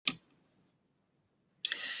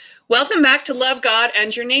Welcome back to Love God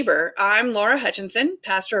and Your Neighbor. I'm Laura Hutchinson,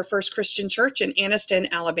 pastor of First Christian Church in Anniston,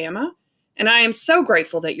 Alabama, and I am so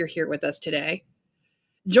grateful that you're here with us today.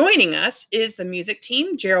 Joining us is the music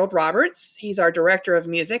team, Gerald Roberts. He's our director of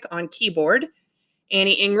music on keyboard,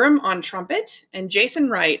 Annie Ingram on trumpet, and Jason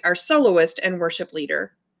Wright, our soloist and worship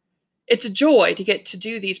leader. It's a joy to get to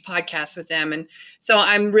do these podcasts with them, and so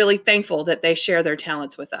I'm really thankful that they share their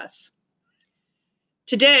talents with us.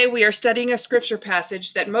 Today, we are studying a scripture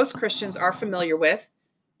passage that most Christians are familiar with,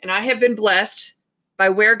 and I have been blessed by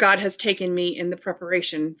where God has taken me in the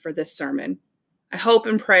preparation for this sermon. I hope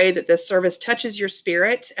and pray that this service touches your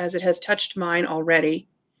spirit as it has touched mine already,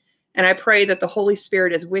 and I pray that the Holy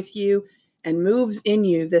Spirit is with you and moves in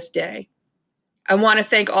you this day. I want to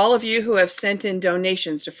thank all of you who have sent in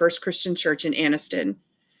donations to First Christian Church in Anniston.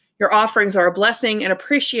 Your offerings are a blessing and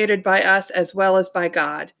appreciated by us as well as by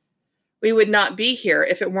God. We would not be here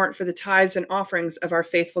if it weren't for the tithes and offerings of our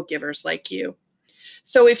faithful givers like you.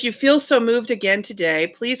 So if you feel so moved again today,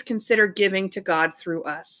 please consider giving to God through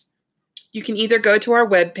us. You can either go to our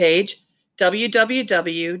webpage,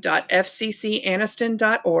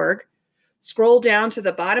 www.fccanniston.org, scroll down to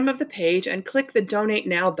the bottom of the page and click the Donate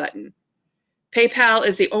Now button. PayPal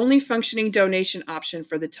is the only functioning donation option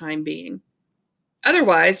for the time being.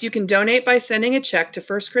 Otherwise, you can donate by sending a check to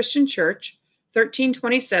First Christian Church,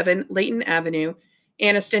 1327 Layton Avenue,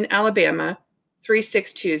 Anniston, Alabama,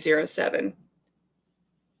 36207.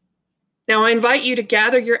 Now I invite you to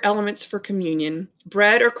gather your elements for communion,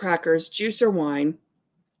 bread or crackers, juice or wine,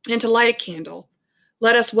 and to light a candle.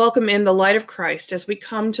 Let us welcome in the light of Christ as we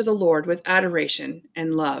come to the Lord with adoration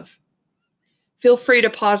and love. Feel free to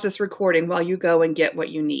pause this recording while you go and get what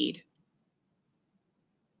you need.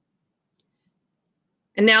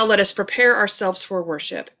 And now let us prepare ourselves for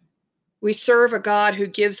worship. We serve a God who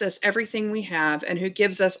gives us everything we have and who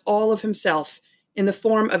gives us all of himself in the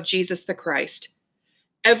form of Jesus the Christ.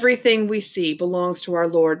 Everything we see belongs to our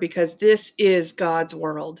Lord because this is God's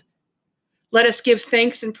world. Let us give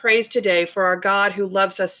thanks and praise today for our God who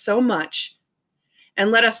loves us so much,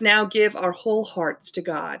 and let us now give our whole hearts to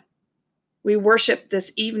God. We worship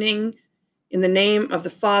this evening in the name of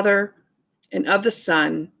the Father and of the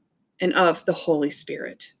Son and of the Holy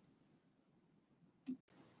Spirit.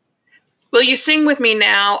 Will you sing with me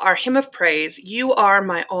now our hymn of praise, You Are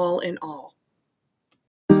My All in All?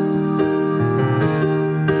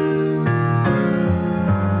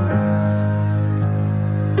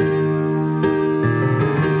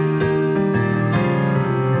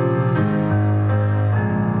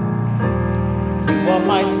 You are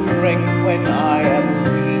my strength when I am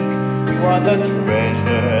weak. You are the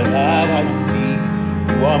treasure that I seek.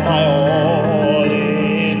 You are my all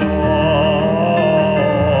in all.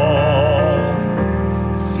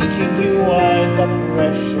 Seeking you as a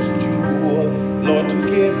precious jewel, Lord, to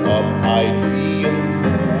give up I'd be a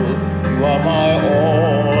fool. You are my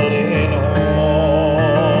all in all.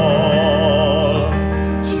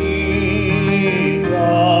 Jesus,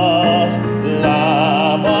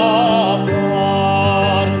 Lamb of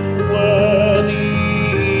God, worthy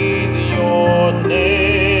is your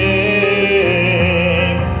name.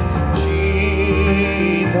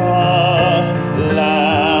 Jesus,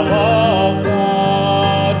 Lamb of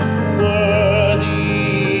God,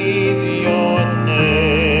 worthy is your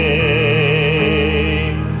name.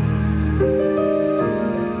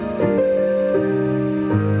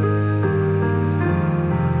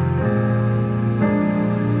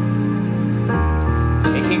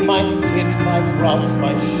 Taking my sin, my cross,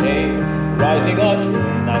 my shame, rising again,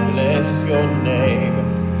 I bless your name.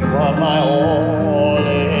 You are my all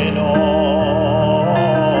in all.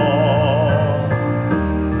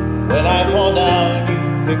 When I fall down, you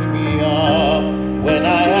pick me up. When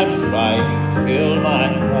I am dry, you fill my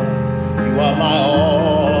cup. You are my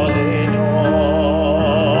all in all.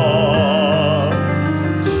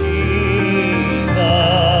 Jesus,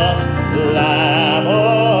 Lamb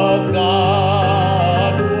of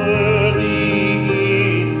God, worthy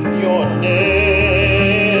is your name.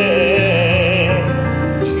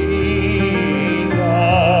 Jesus,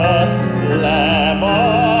 Lamb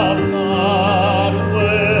of God,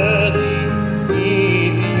 worthy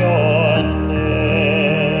is your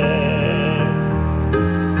name.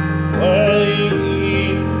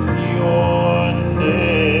 Worthy is your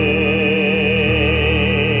name.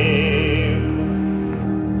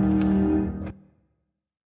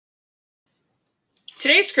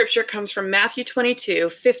 Today's scripture comes from Matthew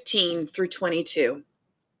 22:15 through 22.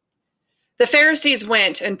 The Pharisees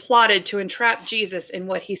went and plotted to entrap Jesus in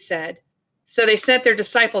what he said. So they sent their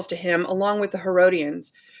disciples to him along with the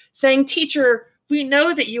Herodians, saying, "Teacher, We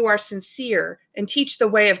know that you are sincere and teach the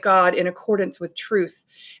way of God in accordance with truth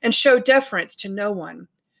and show deference to no one,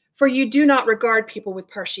 for you do not regard people with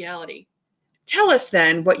partiality. Tell us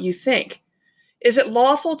then what you think. Is it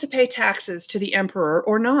lawful to pay taxes to the emperor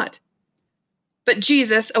or not?" But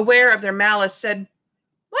Jesus, aware of their malice, said,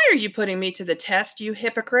 "Why are you putting me to the test, you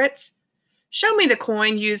hypocrites? Show me the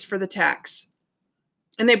coin used for the tax."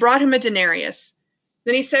 And they brought him a denarius.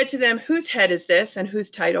 Then he said to them, "Whose head is this, and whose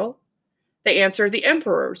title?" They answered, "The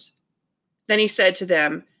emperor's." Then he said to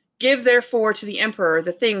them, "Give therefore to the emperor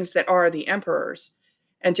the things that are the emperor's,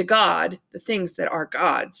 and to God the things that are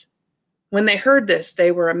God's." When they heard this, they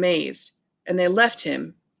were amazed, and they left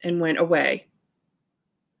him and went away.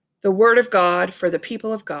 The word of God for the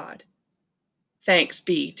people of God. Thanks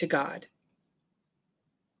be to God.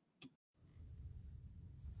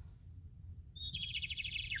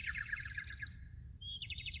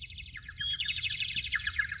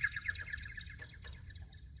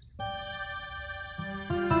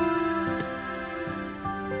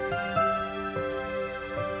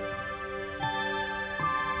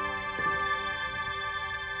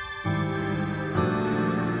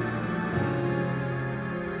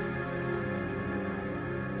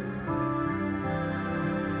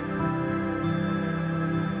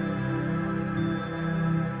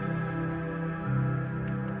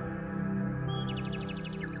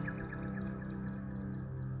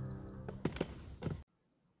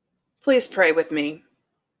 Please pray with me.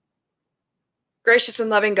 Gracious and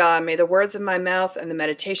loving God, may the words of my mouth and the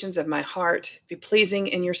meditations of my heart be pleasing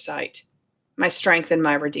in your sight, my strength and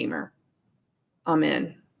my Redeemer.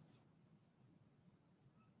 Amen.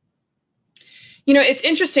 You know, it's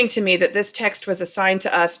interesting to me that this text was assigned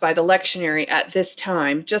to us by the lectionary at this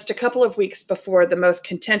time, just a couple of weeks before the most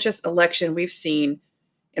contentious election we've seen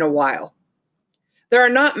in a while. There are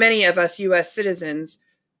not many of us U.S. citizens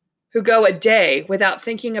who go a day without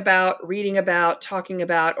thinking about, reading about, talking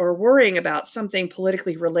about, or worrying about something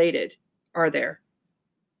politically related, are there?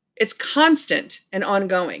 It's constant and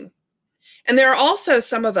ongoing. And there are also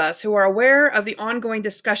some of us who are aware of the ongoing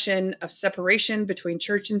discussion of separation between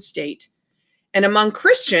church and state. And among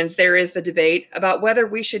Christians, there is the debate about whether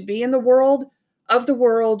we should be in the world,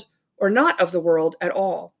 or not of the world at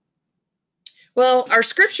all. Well, our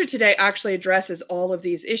scripture today actually addresses all of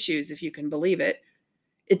these issues, if you can believe it.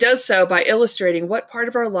 It does so by illustrating what part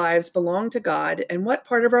of our lives belong to God and what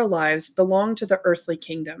part of our lives belong to the earthly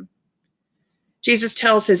kingdom. Jesus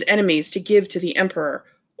tells his enemies to give to the emperor,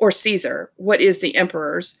 or Caesar, what is the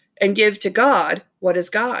emperor's, and give to God what is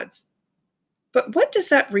God's. But what does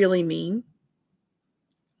that really mean?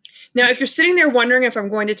 Now, if you're sitting there wondering if I'm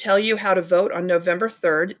going to tell you how to vote on November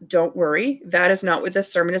 3rd, don't worry. That is not what this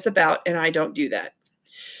sermon is about, and I don't do that.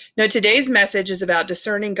 No, today's message is about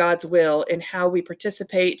discerning God's will in how we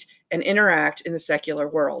participate and interact in the secular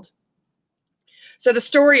world. So the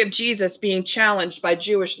story of Jesus being challenged by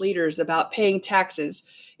Jewish leaders about paying taxes,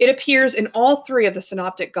 it appears in all three of the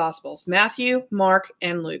synoptic gospels, Matthew, Mark,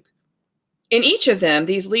 and Luke. In each of them,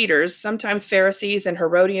 these leaders, sometimes Pharisees and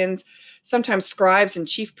Herodians, sometimes scribes and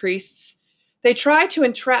chief priests, they try to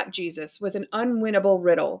entrap Jesus with an unwinnable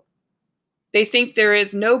riddle. They think there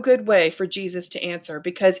is no good way for Jesus to answer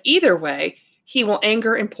because either way, he will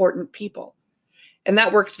anger important people. And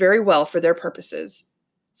that works very well for their purposes.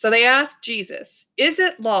 So they ask Jesus, is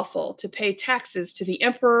it lawful to pay taxes to the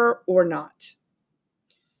emperor or not?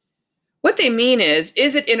 What they mean is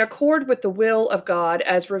it in accord with the will of God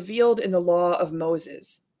as revealed in the law of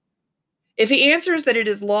Moses? If he answers that it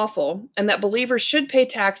is lawful and that believers should pay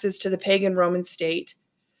taxes to the pagan Roman state,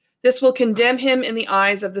 this will condemn him in the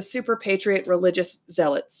eyes of the super-patriot religious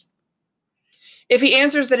zealots. If he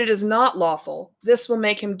answers that it is not lawful, this will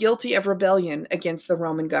make him guilty of rebellion against the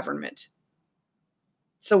Roman government.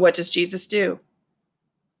 So what does Jesus do?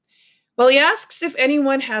 Well, he asks if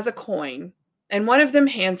anyone has a coin, and one of them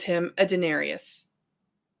hands him a denarius.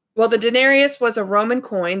 Well, the denarius was a Roman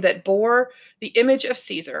coin that bore the image of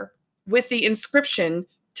Caesar with the inscription,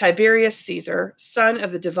 Tiberius Caesar, son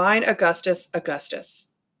of the divine Augustus Augustus.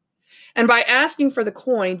 And by asking for the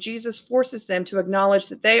coin, Jesus forces them to acknowledge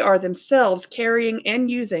that they are themselves carrying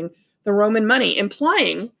and using the Roman money,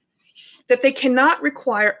 implying that they cannot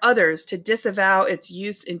require others to disavow its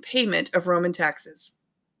use in payment of Roman taxes.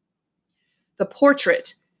 The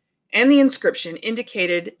portrait and the inscription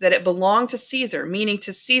indicated that it belonged to Caesar, meaning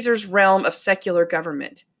to Caesar's realm of secular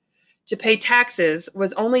government. To pay taxes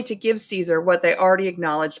was only to give Caesar what they already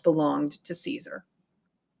acknowledged belonged to Caesar.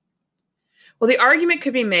 Well, the argument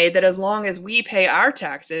could be made that as long as we pay our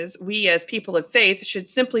taxes, we as people of faith should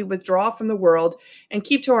simply withdraw from the world and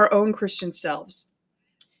keep to our own Christian selves.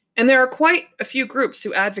 And there are quite a few groups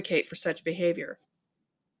who advocate for such behavior.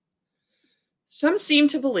 Some seem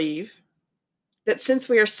to believe that since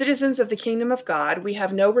we are citizens of the kingdom of God, we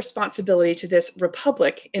have no responsibility to this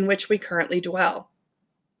republic in which we currently dwell.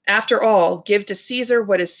 After all, give to Caesar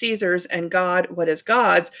what is Caesar's and God what is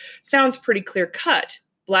God's sounds pretty clear-cut,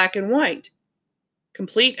 black and white.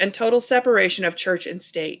 Complete and total separation of church and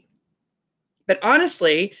state. But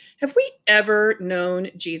honestly, have we ever known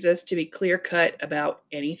Jesus to be clear-cut about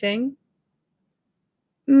anything?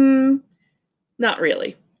 Not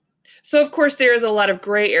really. So, of course, there is a lot of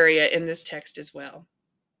gray area in this text as well.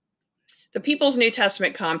 The People's New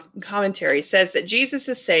Testament commentary says that Jesus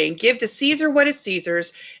is saying, give to Caesar what is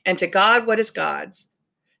Caesar's and to God what is God's.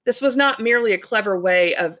 This was not merely a clever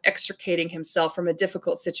way of extricating himself from a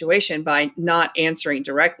difficult situation by not answering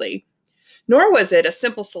directly, nor was it a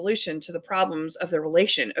simple solution to the problems of the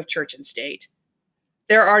relation of church and state.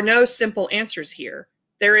 There are no simple answers here.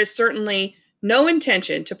 There is certainly no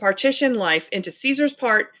intention to partition life into Caesar's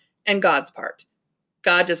part and God's part.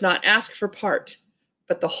 God does not ask for part,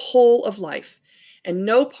 but the whole of life, and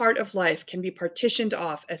no part of life can be partitioned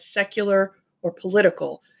off as secular or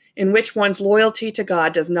political, in which one's loyalty to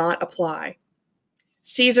God does not apply.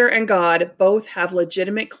 Caesar and God both have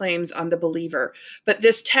legitimate claims on the believer, but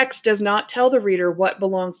this text does not tell the reader what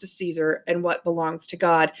belongs to Caesar and what belongs to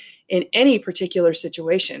God in any particular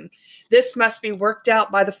situation. This must be worked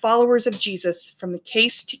out by the followers of Jesus from the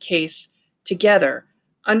case to case together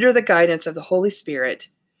under the guidance of the Holy Spirit,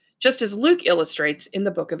 just as Luke illustrates in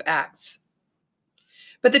the book of Acts.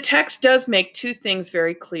 But the text does make two things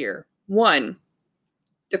very clear. One,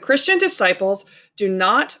 the Christian disciples do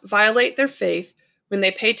not violate their faith when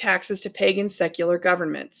they pay taxes to pagan secular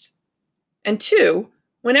governments. And two,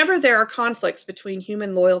 whenever there are conflicts between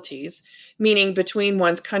human loyalties, meaning between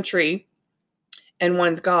one's country and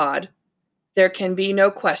one's God, there can be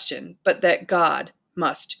no question but that God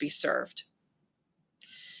must be served.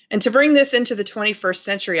 And to bring this into the 21st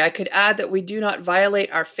century, I could add that we do not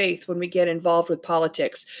violate our faith when we get involved with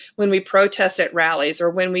politics, when we protest at rallies, or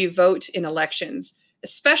when we vote in elections,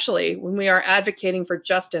 especially when we are advocating for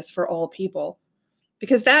justice for all people,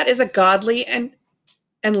 because that is a godly and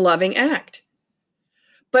loving act.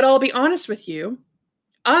 But I'll be honest with you,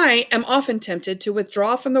 I am often tempted to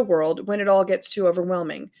withdraw from the world when it all gets too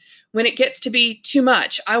overwhelming. When it gets to be too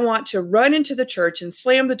much, I want to run into the church and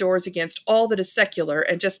slam the doors against all that is secular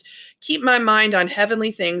and just keep my mind on heavenly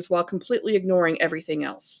things while completely ignoring everything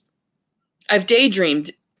else. I've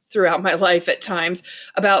daydreamed throughout my life at times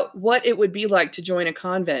about what it would be like to join a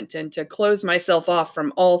convent and to close myself off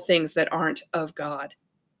from all things that aren't of God.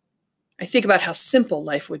 I think about how simple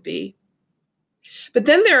life would be. But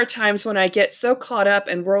then there are times when I get so caught up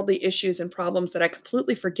in worldly issues and problems that I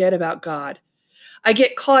completely forget about God. I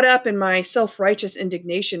get caught up in my self-righteous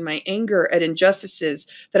indignation, my anger at injustices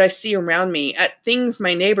that I see around me, at things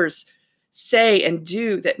my neighbors say and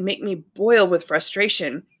do that make me boil with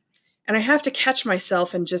frustration. And I have to catch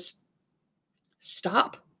myself and just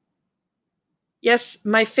stop. Yes,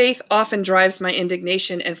 my faith often drives my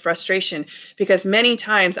indignation and frustration because many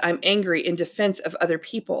times I'm angry in defense of other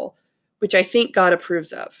people, which I think God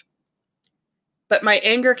approves of. But my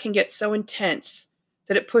anger can get so intense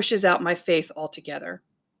that it pushes out my faith altogether.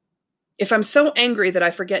 If I'm so angry that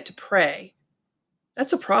I forget to pray,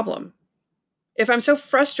 that's a problem. If I'm so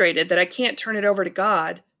frustrated that I can't turn it over to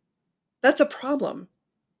God, that's a problem.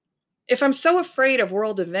 If I'm so afraid of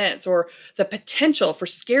world events or the potential for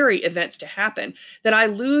scary events to happen that I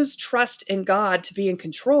lose trust in God to be in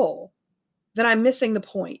control, then I'm missing the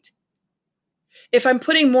point. If I'm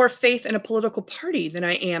putting more faith in a political party than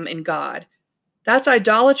I am in God, that's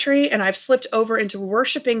idolatry, and I've slipped over into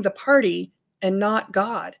worshiping the party and not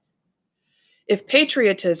God. If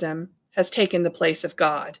patriotism has taken the place of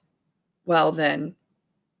God, well then,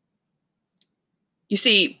 you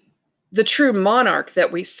see, the true monarch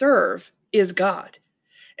that we serve is God,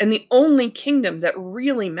 and the only kingdom that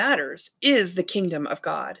really matters is the kingdom of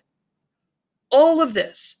God. All of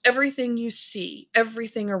this, everything you see,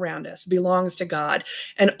 everything around us belongs to God,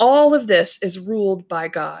 and all of this is ruled by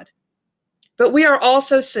God. But we are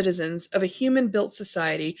also citizens of a human-built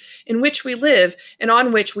society in which we live and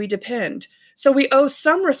on which we depend, so we owe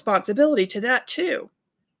some responsibility to that too.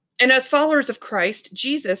 And as followers of Christ,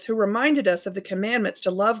 Jesus, who reminded us of the commandments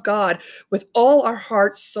to love God with all our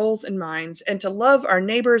hearts, souls, and minds, and to love our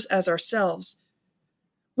neighbors as ourselves,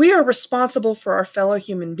 we are responsible for our fellow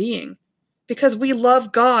human being because we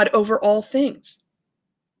love God over all things.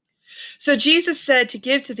 So Jesus said to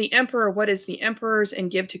give to the emperor what is the emperor's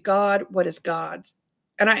and give to God what is God's.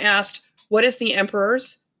 And I asked, what is the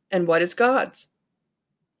emperor's and what is God's?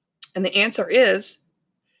 And the answer is,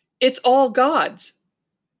 it's all God's.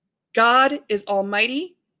 God is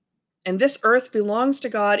almighty, and this earth belongs to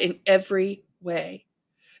God in every way.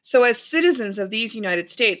 So as citizens of these United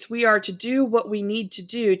States, we are to do what we need to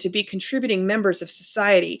do to be contributing members of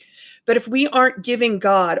society. But if we aren't giving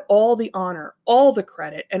God all the honor, all the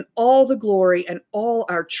credit, and all the glory, and all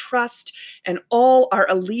our trust, and all our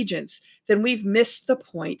allegiance, then we've missed the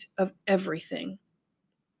point of everything.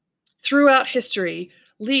 Throughout history,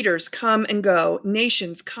 leaders come and go,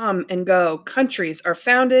 nations come and go, countries are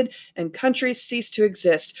founded, and countries cease to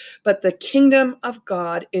exist. But the kingdom of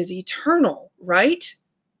God is eternal, right?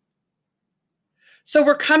 So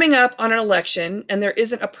we're coming up on an election, and there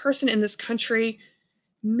isn't a person in this country,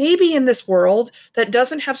 maybe in this world, that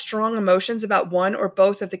doesn't have strong emotions about one or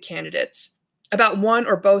both of the candidates, about one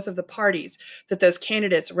or both of the parties that those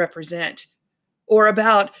candidates represent, or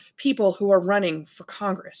about people who are running for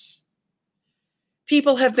Congress.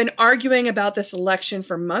 People have been arguing about this election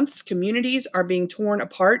for months. Communities are being torn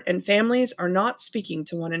apart, and families are not speaking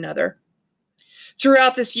to one another.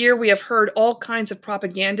 Throughout this year, we have heard all kinds of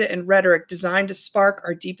propaganda and rhetoric designed to spark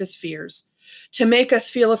our deepest fears, to make us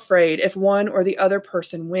feel afraid if one or the other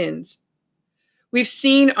person wins. We've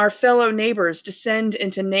seen our fellow neighbors descend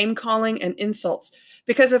into name-calling and insults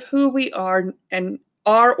because of who we are and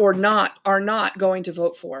are not going to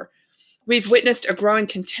vote for. We've witnessed a growing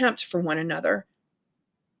contempt for one another.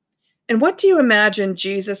 And what do you imagine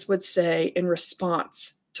Jesus would say in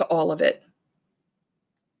response to all of it?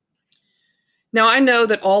 Now, I know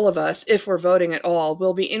that all of us, if we're voting at all,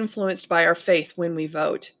 will be influenced by our faith when we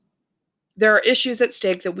vote. There are issues at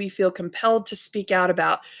stake that we feel compelled to speak out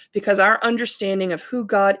about because our understanding of who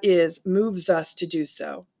God is moves us to do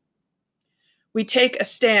so. We take a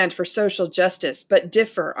stand for social justice, but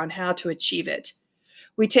differ on how to achieve it.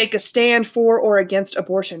 We take a stand for or against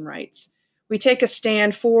abortion rights. We take a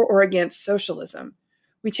stand for or against socialism.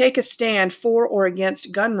 We take a stand for or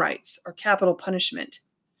against gun rights or capital punishment.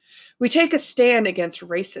 We take a stand against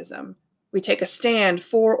racism. We take a stand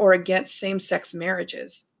for or against same-sex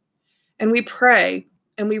marriages. And we pray,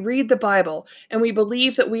 and we read the Bible, and we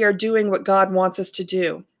believe that we are doing what God wants us to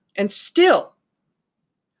do. And still,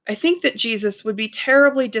 I think that Jesus would be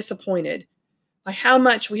terribly disappointed by how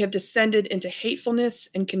much we have descended into hatefulness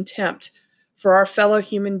and contempt for our fellow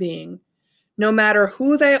human being, no matter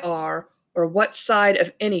who they are or what side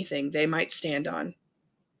of anything they might stand on.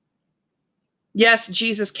 Yes,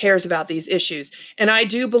 Jesus cares about these issues, and I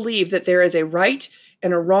do believe that there is a right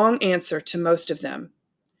and a wrong answer to most of them.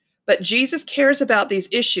 But Jesus cares about these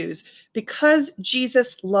issues because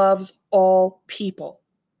Jesus loves all people.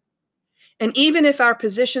 And even if our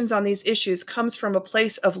positions on these issues comes from a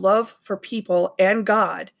place of love for people and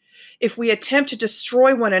God, if we attempt to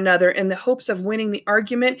destroy one another in the hopes of winning the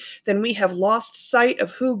argument, then we have lost sight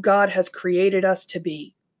of who God has created us to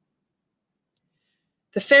be.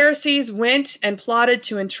 The Pharisees went and plotted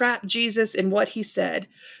to entrap Jesus in what he said.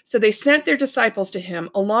 So they sent their disciples to him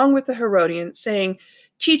along with the Herodians, saying,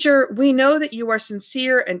 "Teacher, we know that you are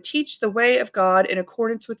sincere and teach the way of God in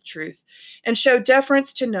accordance with truth, and show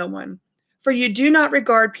deference to no one, for you do not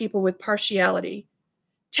regard people with partiality.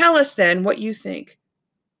 Tell us then what you think.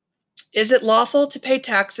 Is it lawful to pay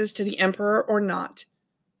taxes to the emperor or not?"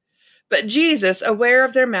 But Jesus, aware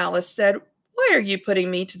of their malice, said, "Why are you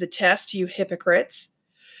putting me to the test, you hypocrites?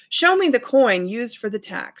 Show me the coin used for the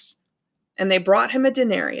tax." And they brought him a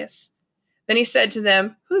denarius. Then he said to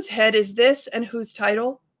them, "Whose head is this and whose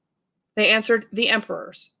title?" They answered, "The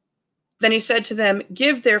emperor's." Then he said to them,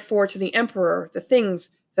 "Give therefore to the emperor the things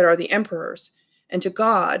that are the emperor's, and to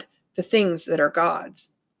God the things that are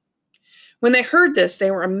God's." When they heard this,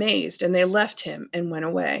 they were amazed, and they left him and went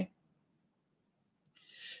away.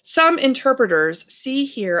 Some interpreters see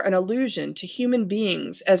here an allusion to human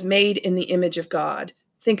beings as made in the image of God.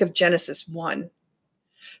 Think of Genesis 1.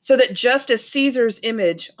 So that just as Caesar's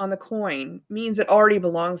image on the coin means it already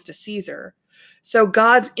belongs to Caesar, so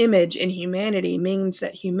God's image in humanity means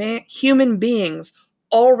that human beings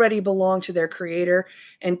already belong to their Creator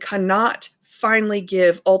and cannot finally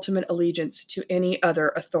give ultimate allegiance to any other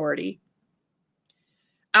authority.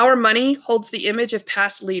 Our money holds the image of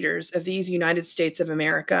past leaders of these United States of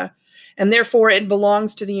America, and therefore it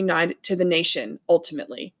belongs to the nation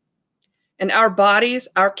ultimately. And our bodies,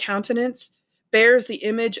 our countenance, bears the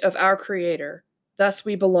image of our Creator. Thus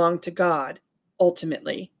we belong to God,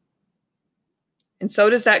 ultimately. And so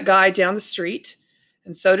does that guy down the street,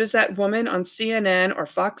 and so does that woman on CNN or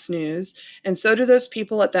Fox News, and so do those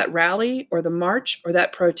people at that rally or the march or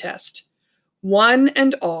that protest. One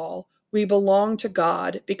and all, we belong to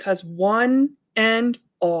God because one and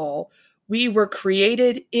all, we were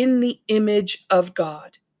created in the image of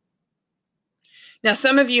God. Now,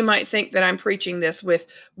 some of you might think that I'm preaching this with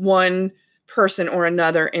one person or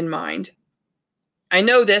another in mind. I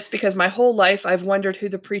know this because my whole life I've wondered who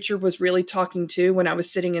the preacher was really talking to when I was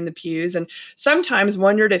sitting in the pews, and sometimes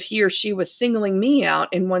wondered if he or she was singling me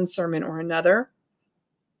out in one sermon or another.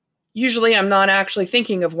 Usually I'm not actually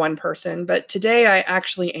thinking of one person, but today I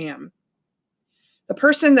actually am. The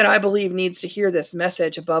person that I believe needs to hear this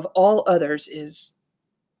message above all others is,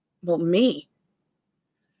 well, me.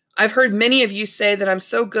 I've heard many of you say that I'm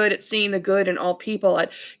so good at seeing the good in all people,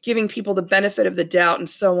 at giving people the benefit of the doubt, and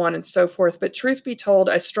so on and so forth. But truth be told,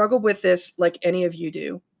 I struggle with this like any of you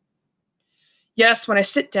do. Yes, when I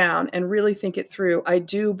sit down and really think it through, I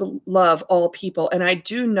do love all people, and I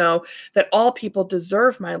do know that all people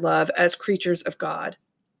deserve my love as creatures of God.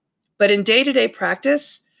 But in day-to-day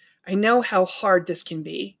practice, I know how hard this can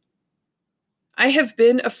be. I have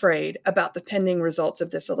been afraid about the pending results of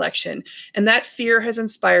this election, and that fear has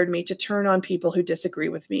inspired me to turn on people who disagree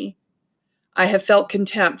with me. I have felt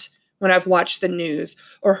contempt when I've watched the news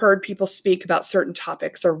or heard people speak about certain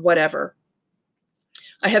topics or whatever.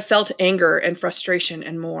 I have felt anger and frustration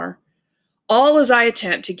and more, all as I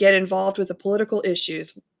attempt to get involved with the political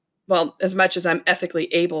issues, well, as much as I'm ethically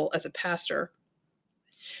able as a pastor.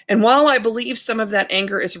 And while I believe some of that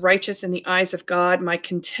anger is righteous in the eyes of God, my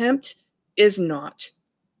contempt is not.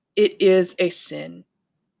 It is a sin.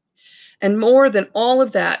 And more than all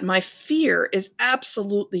of that, my fear is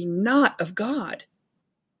absolutely not of God.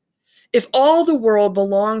 If all the world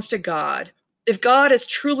belongs to God, if God is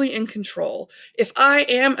truly in control, if I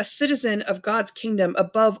am a citizen of God's kingdom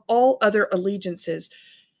above all other allegiances,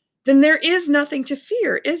 then there is nothing to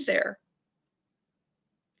fear, is there?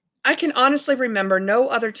 I can honestly remember no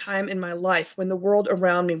other time in my life when the world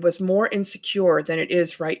around me was more insecure than it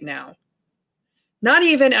is right now. Not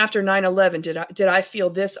even after 9/11 did I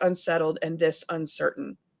feel this unsettled and this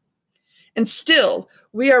uncertain. And still,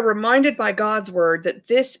 we are reminded by God's word that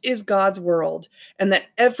this is God's world and that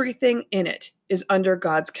everything in it is under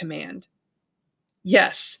God's command.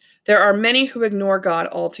 Yes, there are many who ignore God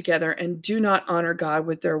altogether and do not honor God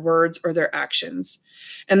with their words or their actions.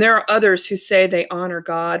 And there are others who say they honor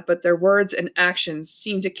God, but their words and actions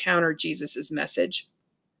seem to counter Jesus' message.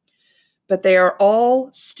 But they are all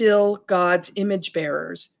still God's image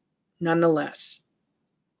bearers, nonetheless.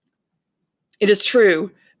 It is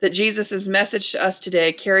true that Jesus' message to us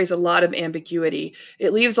today carries a lot of ambiguity.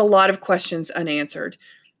 It leaves a lot of questions unanswered.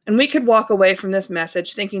 And we could walk away from this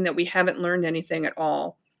message thinking that we haven't learned anything at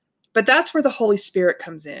all. But that's where the Holy Spirit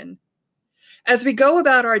comes in. As we go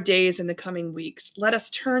about our days in the coming weeks, let us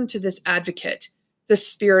turn to this advocate, the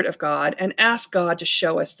Spirit of God, and ask God to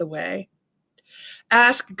show us the way.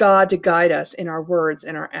 Ask God to guide us in our words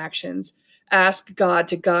and our actions. Ask God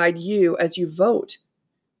to guide you as you vote.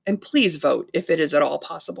 And please vote if it is at all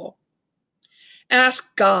possible.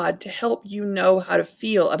 Ask God to help you know how to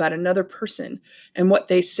feel about another person and what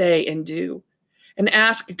they say and do. And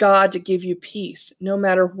ask God to give you peace no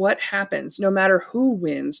matter what happens, no matter who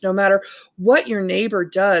wins, no matter what your neighbor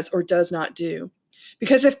does or does not do.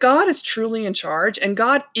 Because if God is truly in charge, and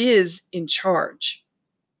God is in charge,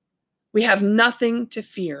 we have nothing to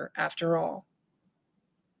fear after all.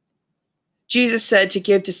 Jesus said to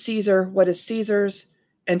give to Caesar what is Caesar's,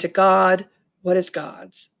 and to God what is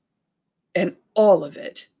God's. And all of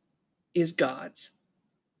it is God's.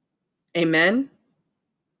 Amen.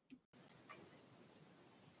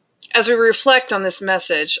 As we reflect on this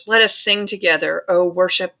message, let us sing together, "O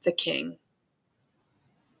Worship the King."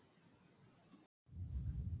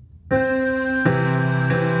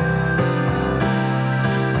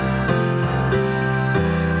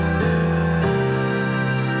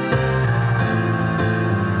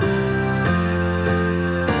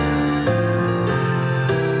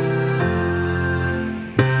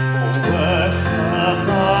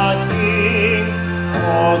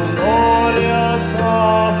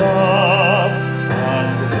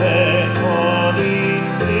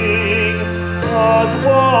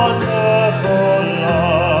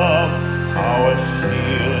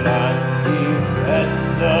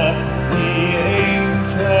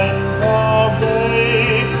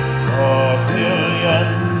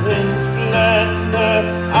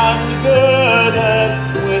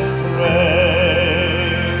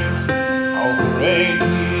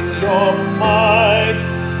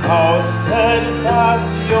 How steadfast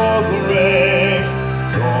your grace,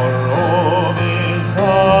 your robe is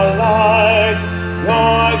the light,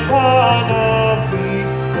 your canopy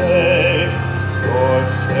space, your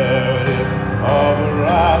chariot of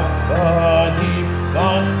wrath, the deep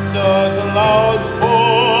thunder clouds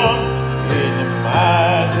form, in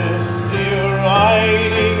majesty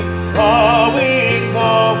riding the wings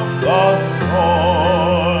of the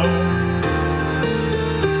storm.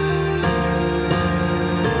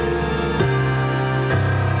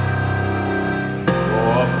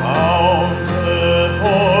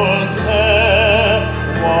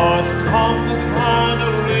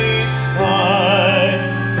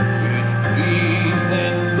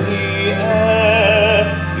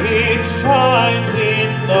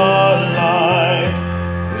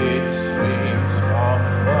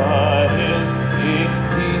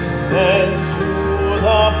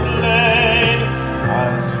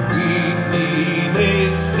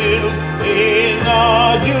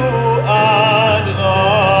 dew and the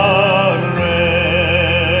rain.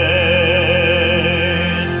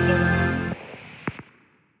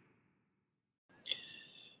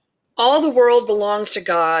 All the world belongs to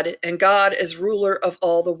God, and God is ruler of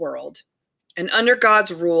all the world. And under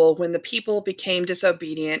God's rule, when the people became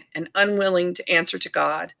disobedient and unwilling to answer to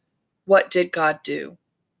God, what did God do?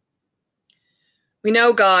 We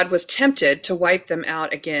know God was tempted to wipe them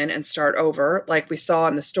out again and start over, like we saw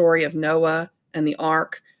in the story of Noah and the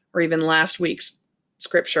ark, or even last week's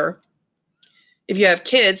scripture. If you have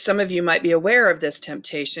kids, some of you might be aware of this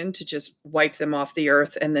temptation to just wipe them off the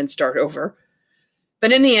earth and then start over.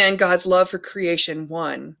 But in the end, God's love for creation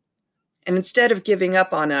won. And instead of giving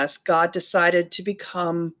up on us, God decided to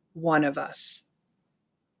become one of us.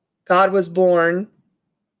 God was born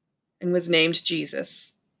and was named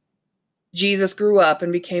Jesus. Jesus grew up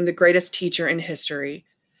and became the greatest teacher in history,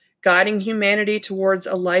 guiding humanity towards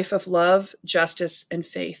a life of love, justice, and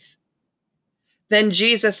faith. Then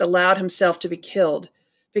Jesus allowed himself to be killed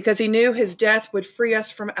because he knew his death would free us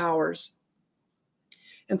from ours.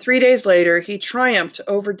 And 3 days later, he triumphed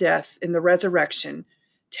over death in the resurrection,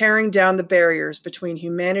 tearing down the barriers between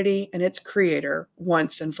humanity and its creator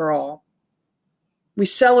once and for all. We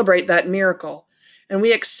celebrate that miracle, and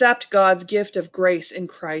we accept God's gift of grace in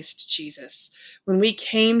Christ Jesus when we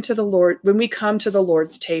come to the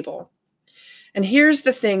Lord's table. And here's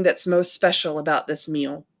the thing that's most special about this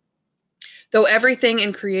meal. Though everything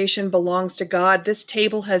in creation belongs to God, this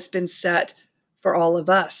table has been set for all of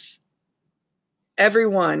us.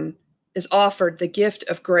 Everyone is offered the gift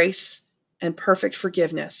of grace and perfect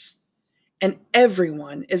forgiveness, and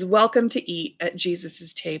everyone is welcome to eat at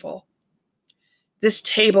Jesus' table. This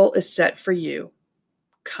table is set for you.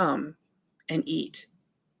 Come and eat.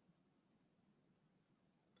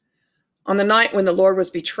 On the night when the Lord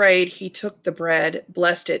was betrayed, he took the bread,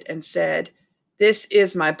 blessed it, and said, "This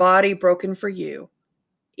is my body broken for you.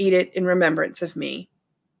 Eat it in remembrance of me."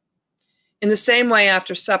 In the same way,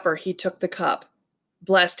 after supper, he took the cup,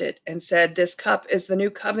 blessed it, and said, "This cup is the new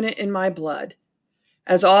covenant in my blood.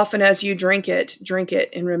 As often as you drink it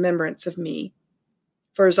in remembrance of me.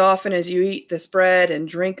 For as often as you eat this bread and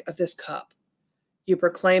drink of this cup, you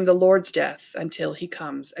proclaim the Lord's death until he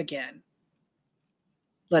comes again."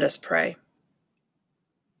 Let us pray.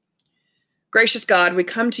 Gracious God, we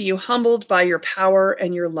come to you humbled by your power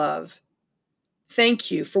and your love. Thank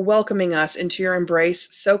you for welcoming us into your embrace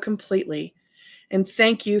so completely, and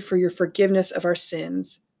thank you for your forgiveness of our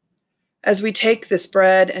sins. As we take this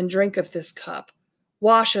bread and drink of this cup,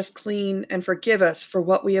 wash us clean and forgive us for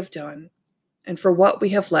what we have done and for what we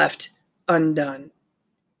have left undone.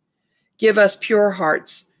 Give us pure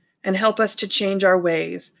hearts and help us to change our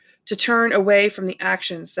ways, to turn away from the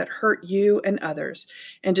actions that hurt you and others,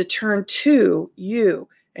 and to turn to you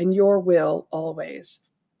and your will always.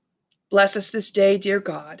 Bless us this day, dear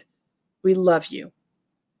God. We love you.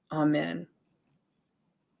 Amen.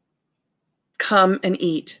 Come and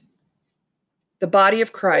eat. The body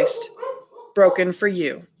of Christ, broken for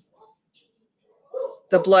you.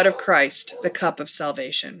 The blood of Christ, the cup of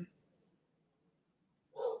salvation.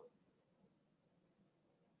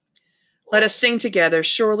 Let us sing together,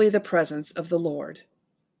 "Surely the presence of the Lord."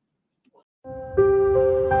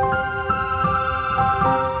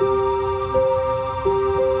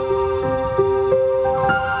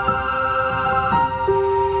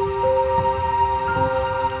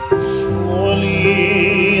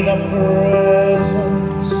 Surely the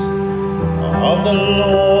presence of the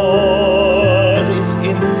Lord is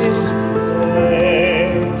in this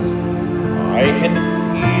place. I can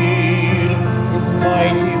feel his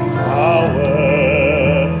mighty power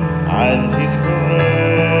and his grace.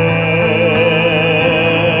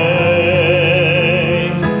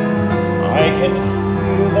 I can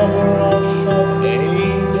hear the rush of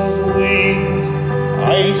angels' wings.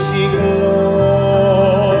 I see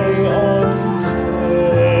glory on his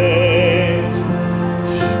face.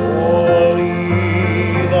 Surely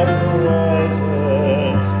the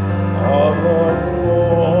presence of the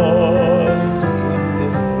Lord is in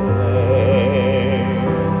this place.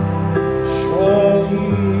 Surely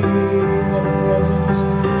the presence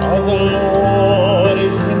of the Lord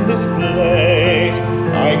is in this place.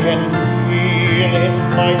 I can feel his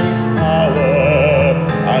mighty power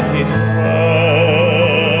and his grace.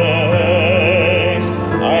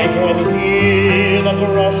 I can hear the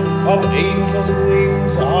rush of angels'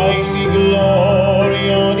 wings. I see glory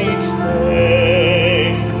on each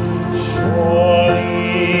face.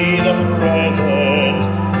 Surely the presence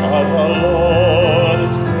of the Lord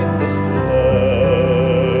is in this place.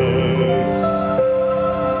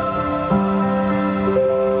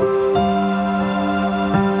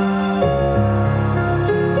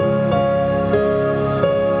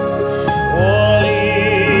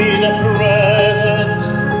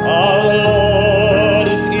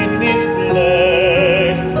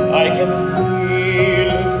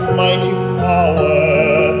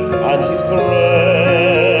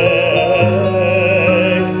 praise.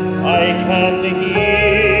 I can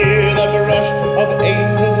hear the brush of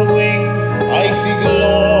angels' wings. I see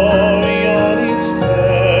glory on each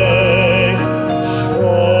face.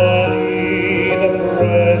 Surely the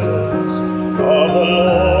presence of the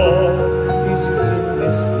Lord is in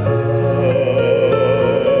this place.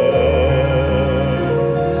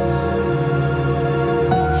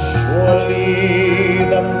 Surely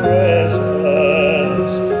the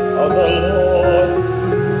presence of the Lord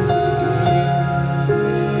is in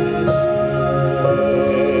this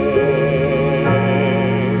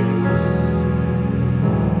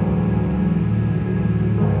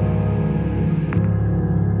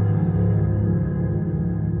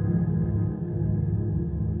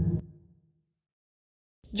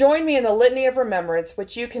Join me in the Litany of Remembrance,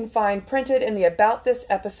 which you can find printed in the About This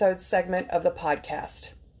Episode segment of the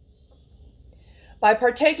podcast. By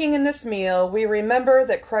partaking in this meal, we remember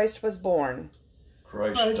that Christ was born.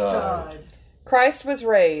 Christ died. Christ was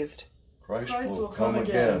raised. Christ will come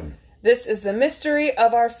again. This is the mystery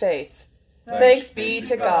of our faith. Thanks be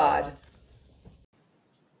to God.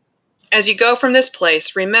 As you go from this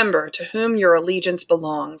place, remember to whom your allegiance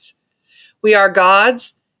belongs. We are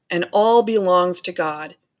God's, and all belongs to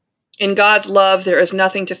God. In God's love, there is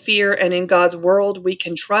nothing to fear, and in God's world, we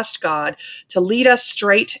can trust God to lead us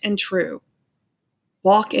straight and true.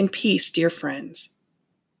 Walk in peace, dear friends.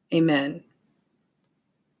 Amen.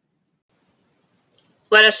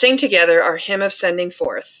 Let us sing together our hymn of sending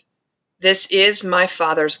forth. This is my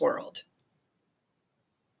Father's world.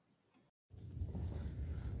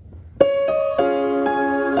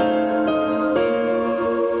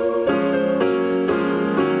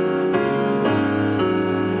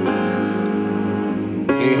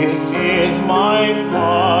 This is my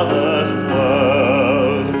Father's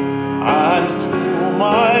world, and to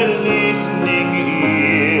my listening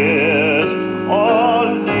ears,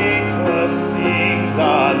 all nature sings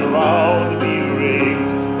and round me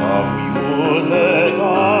rings the music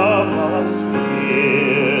of the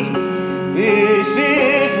spheres. This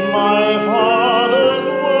is my Father's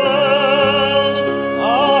world, I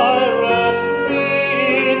rest me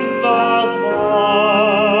in the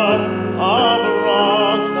thought of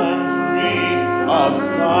rocks and trees, of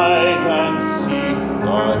skies and seas,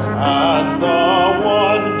 God and the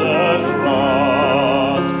wonders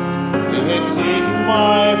wrought. This is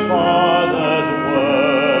my Father's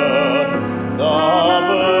world, the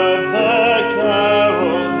birds their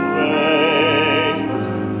carols raise,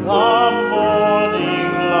 the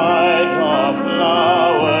morning light, the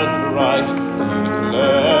flowers bright,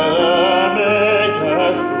 declare the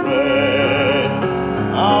Maker's praise.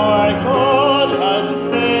 Our God has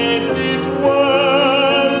made this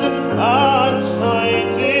world, and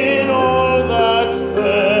shines in all that's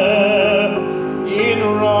fair. In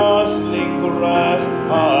rustling grass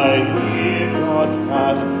I hear God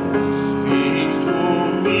pass,